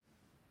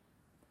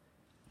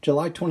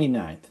July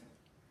 29th,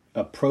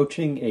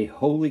 Approaching a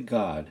Holy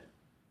God,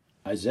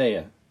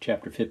 Isaiah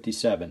chapter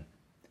 57.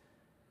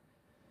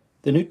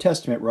 The New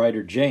Testament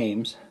writer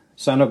James,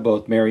 son of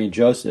both Mary and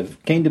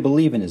Joseph, came to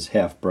believe in his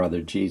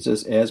half-brother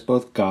Jesus as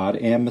both God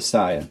and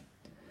Messiah.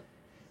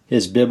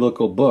 His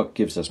biblical book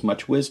gives us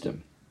much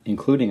wisdom,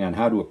 including on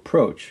how to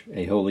approach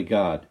a holy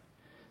God.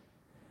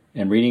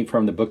 And reading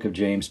from the book of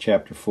James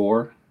chapter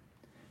 4,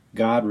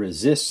 God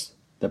resists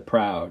the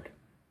proud,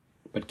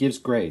 but gives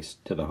grace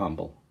to the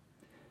humble.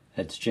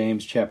 That's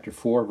James chapter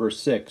 4, verse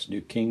 6, New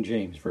King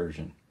James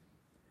Version.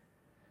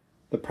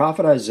 The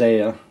prophet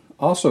Isaiah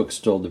also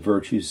extolled the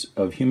virtues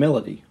of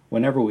humility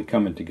whenever we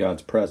come into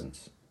God's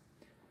presence.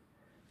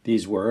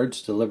 These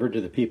words, delivered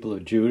to the people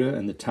of Judah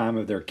in the time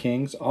of their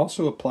kings,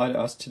 also apply to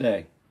us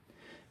today.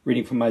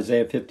 Reading from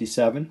Isaiah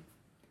 57,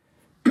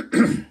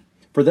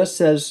 For thus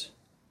says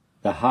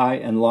the high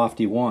and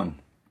lofty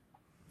one,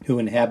 who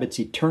inhabits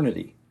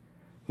eternity,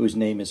 whose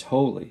name is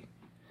holy.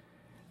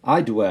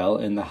 I dwell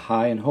in the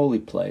high and holy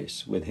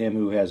place with him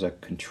who has a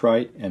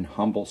contrite and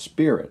humble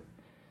spirit,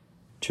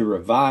 to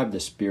revive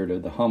the spirit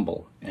of the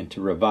humble and to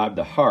revive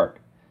the heart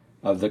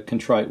of the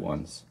contrite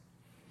ones.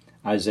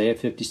 Isaiah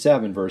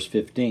 57, verse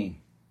 15.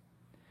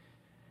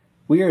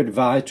 We are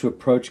advised to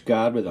approach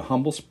God with a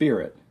humble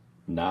spirit,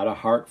 not a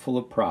heart full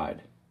of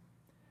pride.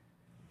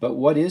 But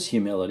what is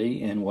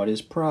humility and what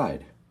is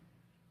pride?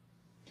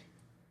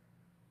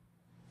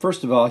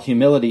 First of all,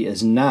 humility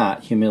is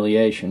not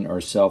humiliation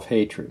or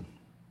self-hatred.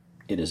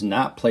 It is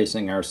not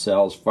placing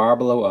ourselves far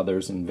below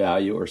others in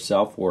value or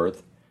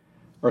self-worth,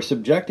 or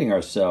subjecting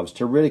ourselves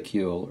to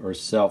ridicule or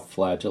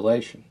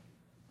self-flagellation.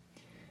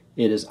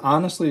 It is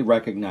honestly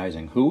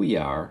recognizing who we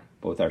are,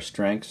 both our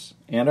strengths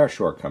and our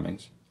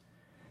shortcomings,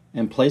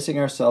 and placing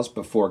ourselves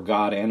before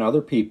God and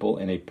other people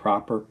in a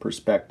proper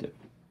perspective,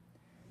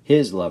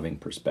 His loving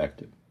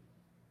perspective.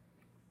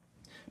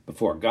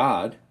 Before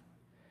God,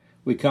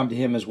 we come to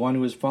Him as one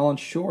who has fallen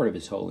short of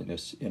His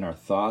holiness in our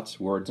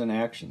thoughts, words, and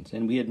actions,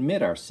 and we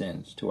admit our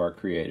sins to our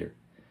Creator.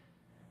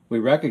 We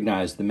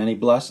recognize the many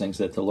blessings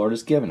that the Lord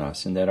has given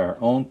us and that our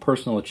own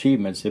personal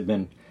achievements have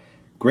been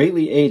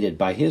greatly aided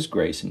by His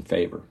grace and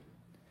favor.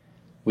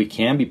 We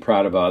can be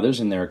proud of others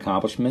and their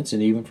accomplishments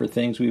and even for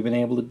things we've been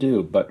able to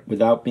do, but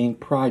without being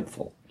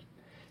prideful.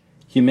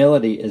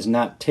 Humility is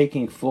not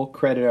taking full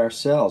credit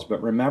ourselves,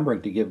 but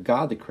remembering to give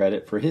God the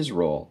credit for His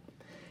role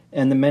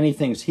and the many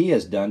things He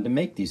has done to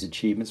make these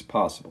achievements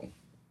possible.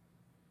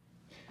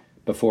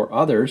 Before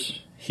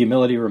others,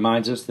 humility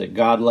reminds us that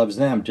God loves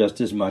them just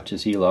as much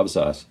as He loves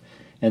us,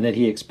 and that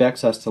He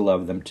expects us to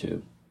love them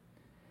too.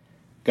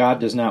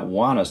 God does not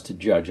want us to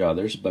judge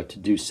others, but to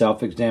do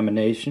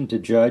self-examination, to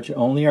judge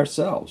only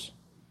ourselves.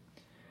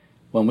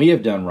 When we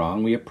have done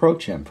wrong, we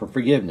approach Him for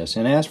forgiveness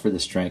and ask for the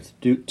strength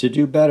to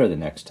do better the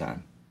next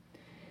time.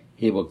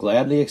 He will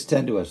gladly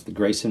extend to us the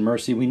grace and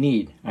mercy we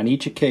need on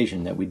each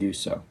occasion that we do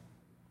so.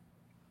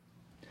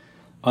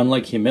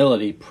 Unlike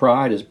humility,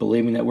 pride is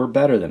believing that we're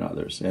better than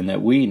others, and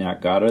that we,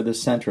 not God, are the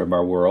center of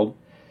our world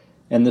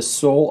and the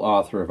sole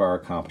author of our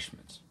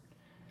accomplishments.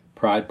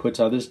 Pride puts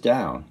others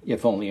down,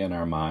 if only in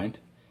our mind,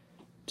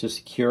 to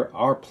secure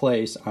our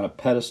place on a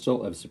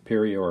pedestal of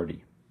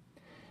superiority.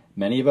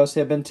 Many of us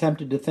have been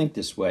tempted to think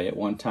this way at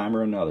one time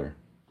or another.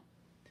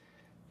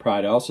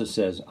 Pride also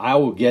says, I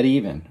will get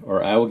even,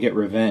 or I will get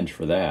revenge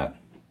for that.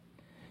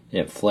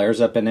 It flares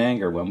up in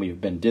anger when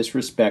we've been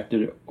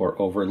disrespected or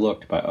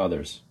overlooked by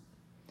others.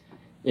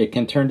 It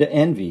can turn to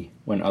envy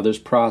when others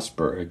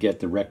prosper or get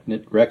the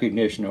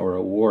recognition or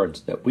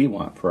awards that we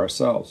want for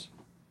ourselves.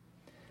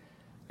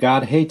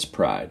 God hates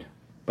pride,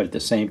 but at the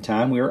same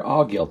time we are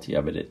all guilty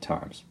of it at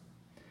times.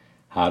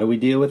 How do we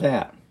deal with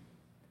that?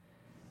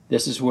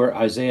 This is where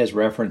Isaiah's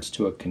reference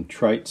to a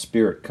contrite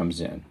spirit comes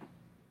in.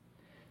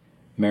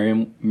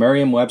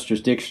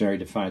 Merriam-Webster's dictionary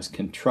defines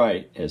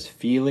contrite as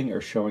feeling or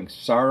showing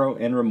sorrow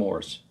and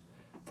remorse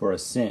for a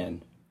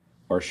sin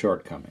or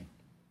shortcoming.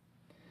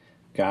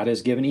 God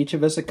has given each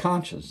of us a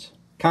conscience.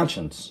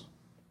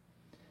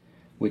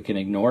 We can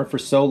ignore it for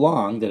so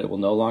long that it will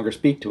no longer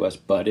speak to us,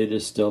 but it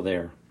is still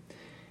there.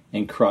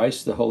 In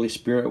Christ, the Holy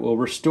Spirit will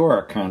restore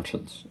our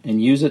conscience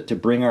and use it to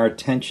bring our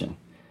attention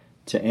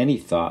to any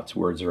thoughts,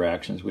 words, or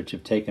actions which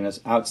have taken us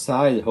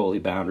outside the holy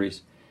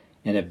boundaries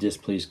and have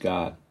displeased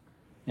God,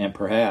 and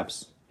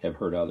perhaps have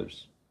hurt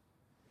others.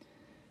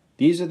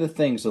 These are the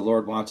things the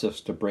Lord wants us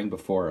to bring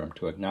before Him,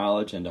 to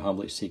acknowledge and to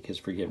humbly seek His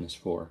forgiveness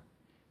for.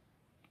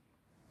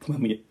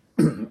 When we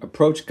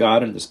approach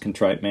God in this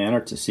contrite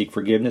manner to seek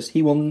forgiveness,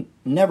 He will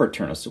never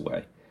turn us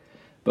away,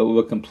 but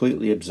will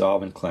completely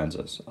absolve and cleanse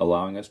us,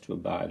 allowing us to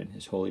abide in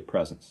His holy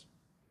presence.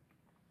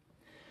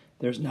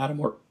 There's not a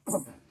more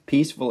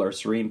peaceful or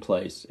serene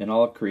place in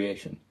all of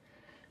creation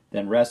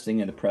than resting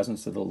in the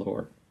presence of the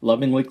Lord,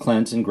 lovingly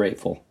cleansed and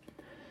grateful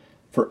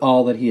for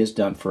all that He has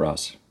done for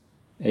us.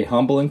 A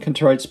humble and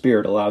contrite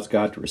spirit allows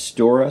God to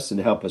restore us and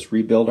help us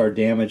rebuild our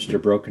damaged or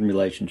broken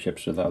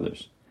relationships with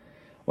others.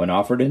 When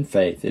offered in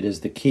faith, it is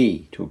the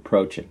key to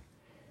approaching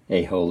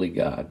a holy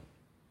God.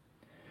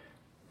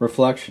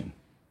 Reflection.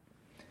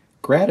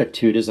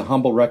 Gratitude is a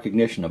humble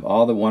recognition of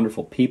all the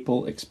wonderful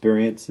people,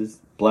 experiences,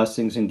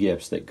 blessings, and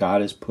gifts that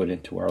God has put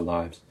into our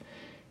lives.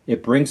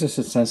 It brings us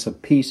a sense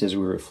of peace as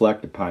we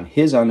reflect upon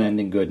His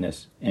unending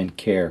goodness and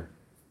care.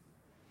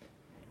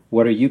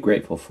 What are you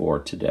grateful for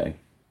today?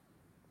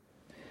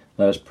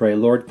 Let us pray.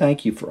 Lord,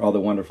 thank you for all the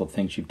wonderful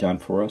things you've done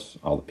for us,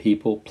 all the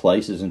people,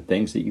 places, and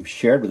things that you've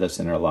shared with us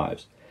in our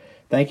lives.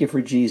 Thank you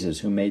for Jesus,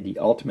 who made the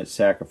ultimate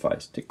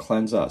sacrifice to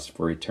cleanse us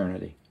for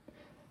eternity.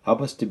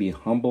 Help us to be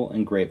humble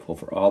and grateful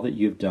for all that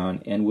you've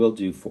done and will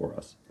do for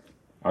us.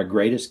 Our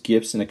greatest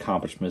gifts and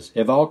accomplishments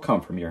have all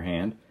come from your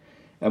hand,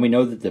 and we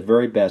know that the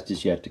very best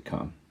is yet to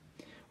come.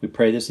 We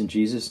pray this in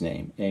Jesus'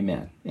 name.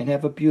 Amen. And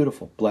have a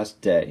beautiful,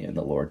 blessed day in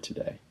the Lord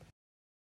today.